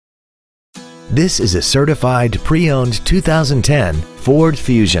This is a certified pre-owned 2010 Ford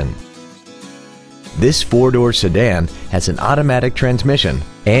Fusion. This four-door sedan has an automatic transmission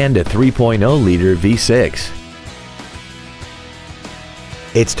and a 3.0-liter V6.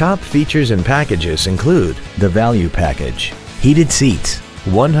 Its top features and packages include the value package, heated seats,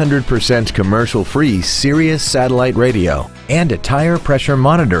 100% commercial-free Sirius satellite radio, and a tire pressure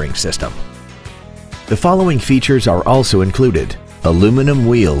monitoring system. The following features are also included: aluminum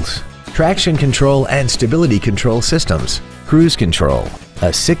wheels, traction control and stability control systems, cruise control, a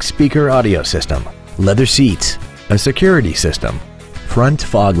 6-speaker audio system, leather seats, a security system, front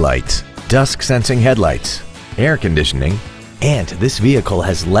fog lights, dusk sensing headlights, air conditioning, and this vehicle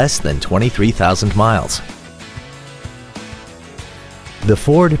has less than 23,000 miles. The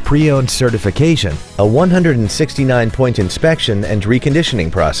Ford Pre-Owned Certification, a 169-point inspection and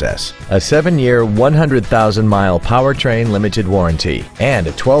reconditioning process, a 7-year, 100,000-mile powertrain limited warranty, and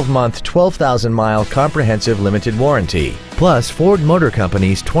a 12-month, 12,000-mile comprehensive limited warranty, plus Ford Motor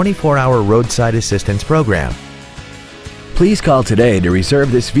Company's 24-hour roadside assistance program. Please call today to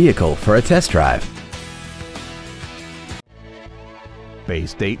reserve this vehicle for a test drive.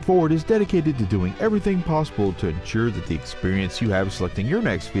 Baystate Ford is dedicated to doing everything possible to ensure that the experience you have selecting your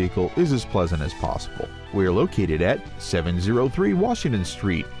next vehicle is as pleasant as possible. We are located at 703 Washington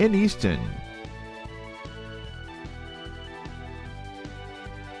Street in Easton.